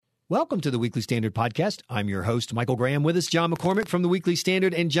Welcome to the Weekly Standard Podcast. I'm your host, Michael Graham. With us, John McCormick from the Weekly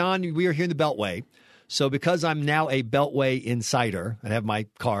Standard. And John, we are here in the Beltway. So because I'm now a Beltway insider, I have my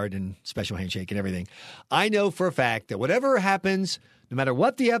card and special handshake and everything, I know for a fact that whatever happens, no matter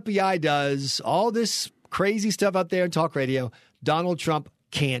what the FBI does, all this crazy stuff out there in talk radio, Donald Trump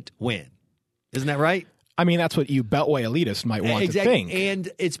can't win. Isn't that right? I mean, that's what you Beltway elitists might want to think.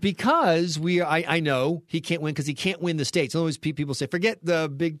 And it's because I know he can't win because he can't win the states. Always people say, forget the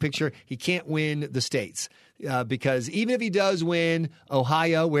big picture. He can't win the states because even if he does win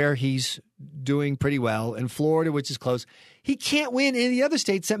Ohio, where he's doing pretty well, and Florida, which is close, he can't win any of the other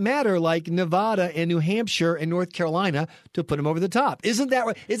states that matter, like Nevada and New Hampshire and North Carolina, to put him over the top. Isn't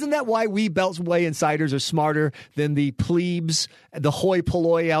that why we Beltway insiders are smarter than the plebes, the hoi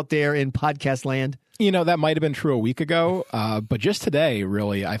polloi out there in podcast land? You know, that might have been true a week ago, but just today,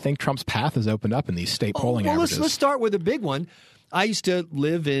 really, I think Trump's path has opened up in these state polling averages. Let's start with a big one. I used to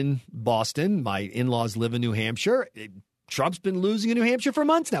live in Boston. My in-laws live in New Hampshire. Trump's been losing in New Hampshire for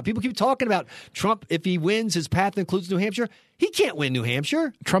months now. People keep talking about Trump. If he wins, his path includes New Hampshire. He can't win New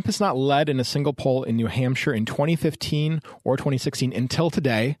Hampshire. Trump has not led in a single poll in New Hampshire in 2015 or 2016 until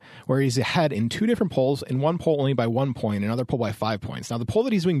today, where he's ahead in two different polls, in one poll only by 1 point, another poll by 5 points. Now, the poll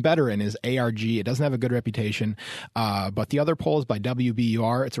that he's doing better in is ARG. It doesn't have a good reputation, but the other poll is by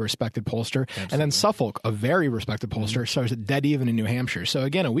WBUR. It's a respected pollster. Absolutely. And then Suffolk, a very respected pollster, shows it dead even in New Hampshire. So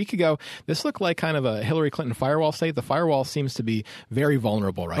again, a week ago, this looked like kind of a Hillary Clinton firewall state. The firewall seems to be very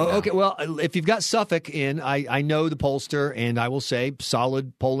vulnerable right now. Okay, well, if you've got Suffolk in, I know the pollster, and I will say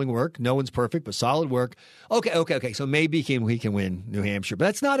solid polling work. No one's perfect, but solid work. Okay. So maybe he can win New Hampshire, but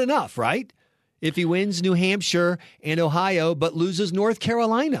that's not enough, right? If he wins New Hampshire and Ohio, but loses North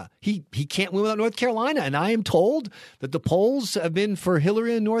Carolina, he can't win without North Carolina. And I am told that the polls have been for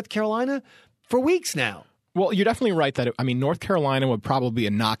Hillary in North Carolina for weeks now. Well, you're definitely right that, North Carolina would probably be a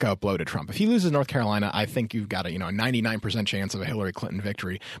knockout blow to Trump. If he loses North Carolina, I think you've got a 99% chance of a Hillary Clinton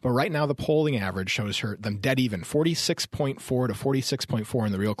victory. But right now, the polling average shows them dead even, 46.4 to 46.4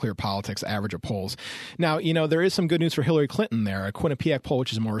 in the Real Clear Politics average of polls. Now, there is some good news for Hillary Clinton there. A Quinnipiac poll,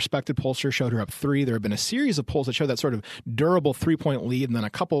 which is a more respected pollster, showed her up 3. There have been a series of polls that show that sort of durable 3-point lead, and then a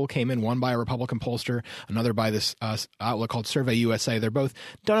couple came in, one by a Republican pollster, another by this outlet called Survey USA. They're both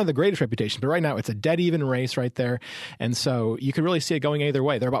don't have the greatest reputation, but right now it's a dead even race right there. And so you could really see it going either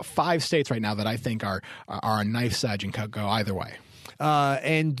way. There are about 5 states right now that I think are a knife's edge and could go either way.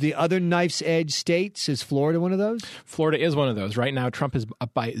 And the other knife's edge states, is Florida one of those? Florida is one of those. Right now, Trump is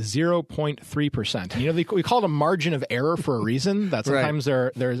up by 0.3%. And, we call it a margin of error for a reason. That sometimes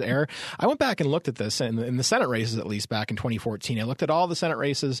there's error. I went back and looked at this in the Senate races, at least back in 2014. I looked at all the Senate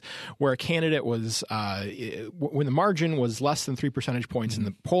races where a candidate was when the margin was less than 3 percentage points in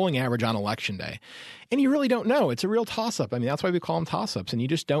the polling average on Election Day. And you really don't know. It's a real toss-up. That's why we call them toss-ups. And you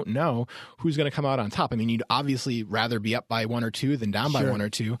just don't know who's going to come out on top. You'd obviously rather be up by 1 or 2 than down by 1 or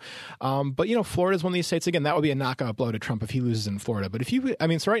 2. But, Florida's one of these states. Again, that would be a knockout blow to Trump if he loses in Florida. But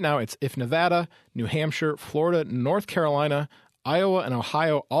so right now it's if Nevada, New Hampshire, Florida, North Carolina, Iowa, and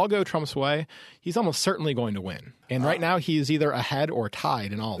Ohio all go Trump's way, he's almost certainly going to win. And right now, he is either ahead or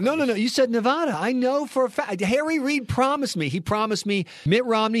tied in all of No. You said Nevada. I know for a fact. Harry Reid promised me. He promised me Mitt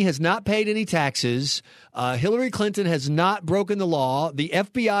Romney has not paid any taxes. Hillary Clinton has not broken the law. The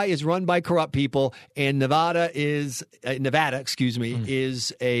FBI is run by corrupt people. And Nevada is a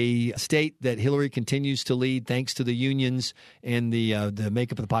state that Hillary continues to lead thanks to the unions and the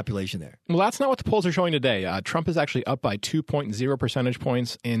makeup of the population there. Well, that's not what the polls are showing today. Trump is actually up by 2.0 percentage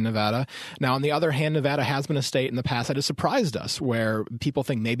points in Nevada. Now, on the other hand, Nevada has been a state in the past that has surprised us, where people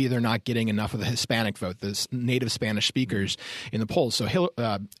think maybe they're not getting enough of the Hispanic vote, the native Spanish speakers in the polls. So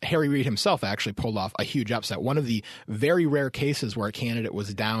Harry Reid himself actually pulled off a huge upset. One of the very rare cases where a candidate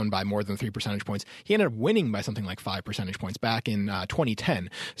was down by more than 3 percentage points. He ended up winning by something like 5 percentage points back in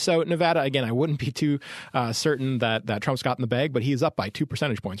 2010. So Nevada, again, I wouldn't be too certain that Trump's got in the bag, but he's up by 2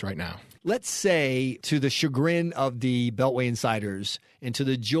 percentage points right now. Let's say, to the chagrin of the Beltway insiders and to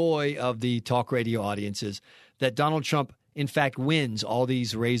the joy of the talk radio audiences, that Donald Trump, in fact, wins all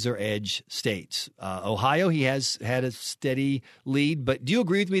these razor edge states. Ohio, he has had a steady lead. But do you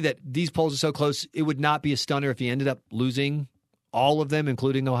agree with me that these polls are so close, it would not be a stunner if he ended up losing all of them,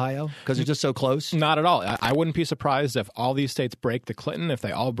 including Ohio, because they're just so close? Not at all. I wouldn't be surprised if all these states break to Clinton, if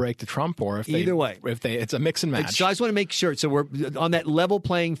they all break to Trump, or if either way, it's a mix and match. So I just want to make sure. So we're on that level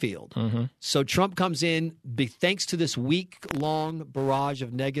playing field. Mm-hmm. So Trump comes in, thanks to this week-long barrage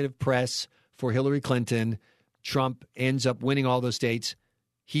of negative press for Hillary Clinton. Trump ends up winning all those states.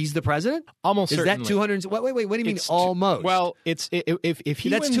 he's the president? Almost is certainly. Is that 200? Wait. What do you mean almost? Well, if he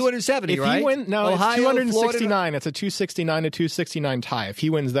that's wins, 270, if right? He win, no, Ohio, it's 269. Florida. It's a 269 to 269 tie. If he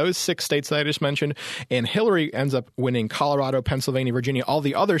wins those 6 states that I just mentioned, and Hillary ends up winning Colorado, Pennsylvania, Virginia, all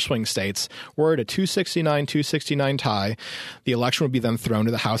the other swing states, we're at a 269 tie. The election would be then thrown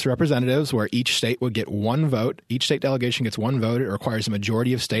to the House of Representatives, where each state would get 1 vote. Each state delegation gets 1 vote. It requires a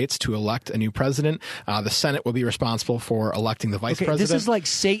majority of states to elect a new president. The Senate will be responsible for electing the vice president. This is like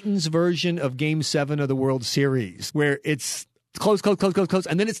Satan's version of Game 7 of the World Series, where it's close,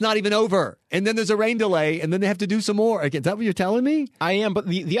 and then it's not even over, and then there's a rain delay, and then they have to do some more. Is that what you're telling me? I am, but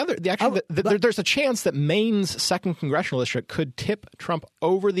there's a chance that Maine's 2nd congressional district could tip Trump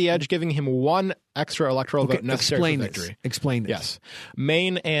over the edge, giving him 1 extra electoral vote necessary for victory. Explain this. Yes.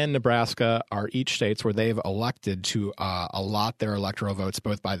 Maine and Nebraska are each states where they've elected to allot their electoral votes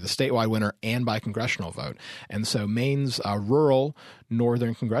both by the statewide winner and by congressional vote. And so Maine's rural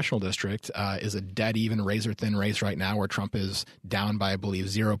northern congressional district is a dead even, razor thin race right now, where Trump is down by, I believe,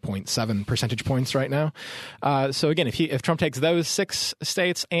 0.7 percentage points right now. So again, if Trump takes those 6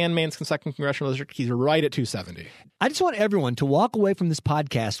 states and Maine's 2nd congressional district, he's right at 270. I just want everyone to walk away from this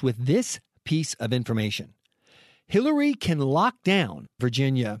podcast with this piece of information. Hillary can lock down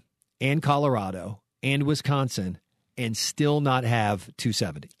Virginia and Colorado and Wisconsin and still not have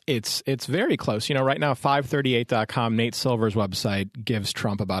 270. It's very close. Right now, 538.com, Nate Silver's website, gives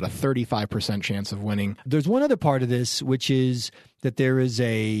Trump about a 35% chance of winning. There's one other part of this, which is that there is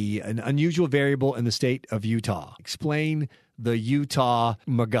an unusual variable in the state of Utah. Explain the Utah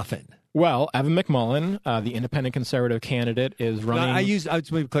MacGuffin. Well, Evan McMullin, the independent conservative candidate, is running. I use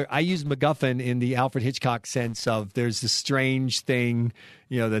MacGuffin in the Alfred Hitchcock sense of there's this strange thing,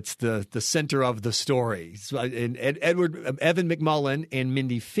 that's the center of the story. And Evan McMullin and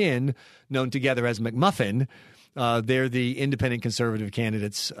Mindy Finn, known together as McMuffin, they're the independent conservative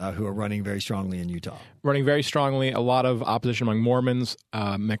candidates who are running very strongly in Utah. Running very strongly, a lot of opposition among Mormons.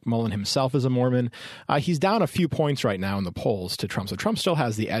 McMullin himself is a Mormon. He's down a few points right now in the polls to Trump, so Trump still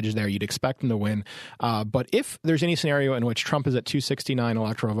has the edge there. You'd expect him to win. But if there's any scenario in which Trump is at 269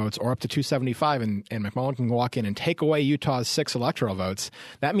 electoral votes or up to 275 and McMullin can walk in and take away Utah's 6 electoral votes,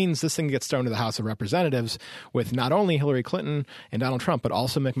 that means this thing gets thrown to the House of Representatives with not only Hillary Clinton and Donald Trump, but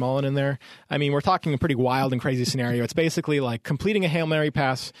also McMullin in there. I mean, we're talking a pretty wild and crazy scenario. It's basically like completing a Hail Mary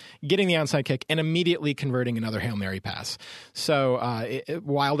pass, getting the onside kick, and immediately converting another Hail Mary pass. So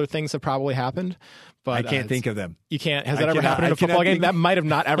wilder things have probably happened. But I can't think of them. You can't. Has that ever happened in a football game? That might have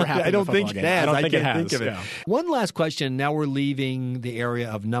not ever happened. I don't think it has. I don't think it has. Think of it. Yeah. One last question. Now we're leaving the area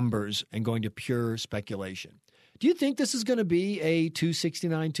of numbers and going to pure speculation. Do you think this is going to be a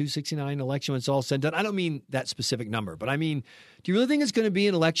 269 election when it's all said and done? I don't mean that specific number, but I mean, do you really think it's going to be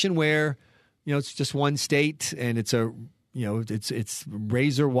an election where it's just one state and it's it's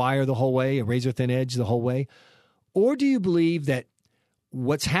razor wire the whole way, a razor thin edge the whole way? Or do you believe that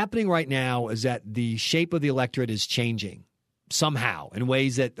what's happening right now is that the shape of the electorate is changing somehow in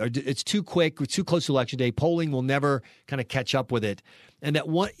ways that it's too quick, we're too close to Election Day, polling will never kind of catch up with it, and that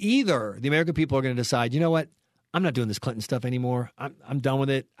either the American people are going to decide, you know what, I'm not doing this Clinton stuff anymore. I'm done with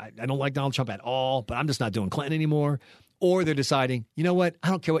it. I don't like Donald Trump at all, but I'm just not doing Clinton anymore. Or they're deciding, you know what, I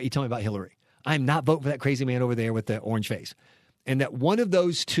don't care what you tell me about Hillary. I'm not voting for that crazy man over there with the orange face. And that one of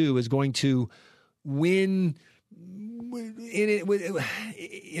those two is going to win.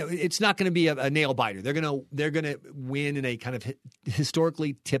 It's not going to be a nail biter. They're going to win in a kind of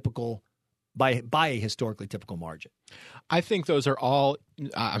historically typical by a historically typical margin. I think those are all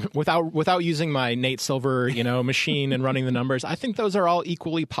without using my Nate Silver machine and running the numbers. I think those are all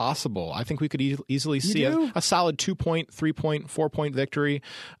equally possible. I think we could easily see a solid 2-point, 3-point, 4-point victory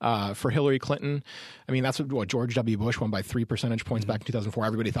for Hillary Clinton. I mean, that's what George W. Bush won by 3 percentage points back in 2004.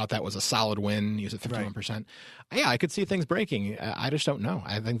 Everybody thought that was a solid win. He was at 51%. Right. Yeah, I could see things breaking. I just don't know.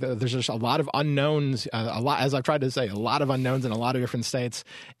 I think that there's just a lot of unknowns. As I've tried to say, a lot of unknowns in a lot of different states.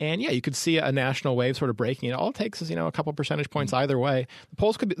 And yeah, you could see a national wave sort of breaking. All it takes is a couple percentage points either way.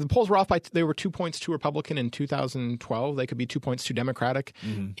 The polls were off by they were 2 points to Republican in 2012. They could be 2 points to Democratic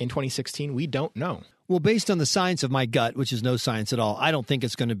in 2016. We don't know. Well, based on the science of my gut, which is no science at all, I don't think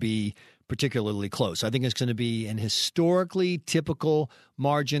it's going to be particularly close. I think it's going to be an historically typical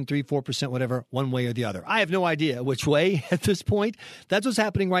margin, 3-4%, whatever, one way or the other. I have no idea which way at this point. That's what's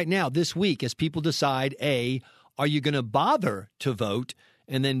happening right now this week as people decide, A, are you going to bother to vote?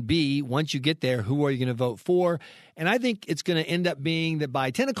 And then B, once you get there, who are you going to vote for? And I think it's going to end up being that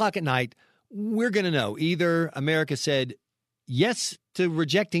by 10 o'clock at night, we're going to know either America said yes to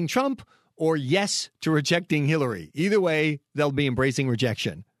rejecting Trump or yes to rejecting Hillary. Either way, they'll be embracing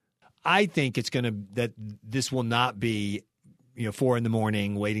rejection. I think it's going to that this will not be 4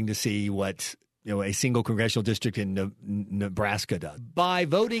 a.m, waiting to see what a single congressional district in Nebraska does. By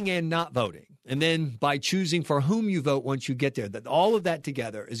voting and not voting, and then by choosing for whom you vote once you get there, that all of that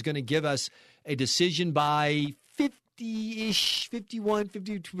together is going to give us a decision by 50-ish, 51,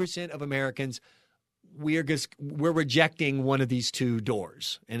 52% of Americans. We're rejecting one of these two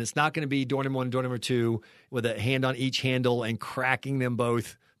doors, and it's not going to be door number 1, door number 2 with a hand on each handle and cracking them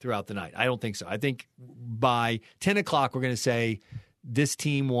both throughout the night. I don't think so. I think by 10 o'clock, we're going to say this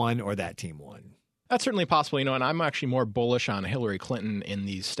team won or that team won. That's certainly possible, and I'm actually more bullish on Hillary Clinton in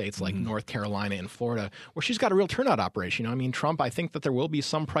these states like North Carolina and Florida, where she's got a real turnout operation. Trump, I think that there will be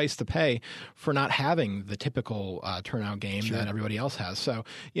some price to pay for not having the typical turnout game that everybody else has. So,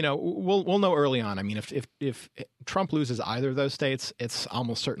 we'll know early on. If Trump loses either of those states, it's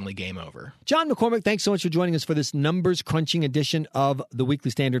almost certainly game over. John McCormick, thanks so much for joining us for this numbers crunching edition of the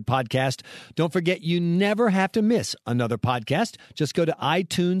Weekly Standard podcast. Don't forget, you never have to miss another podcast. Just go to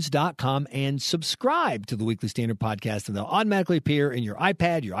iTunes.com and subscribe to the Weekly Standard podcast, and they'll automatically appear in your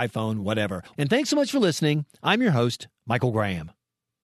iPad, your iPhone, whatever. And thanks so much for listening. I'm your host, Michael Graham.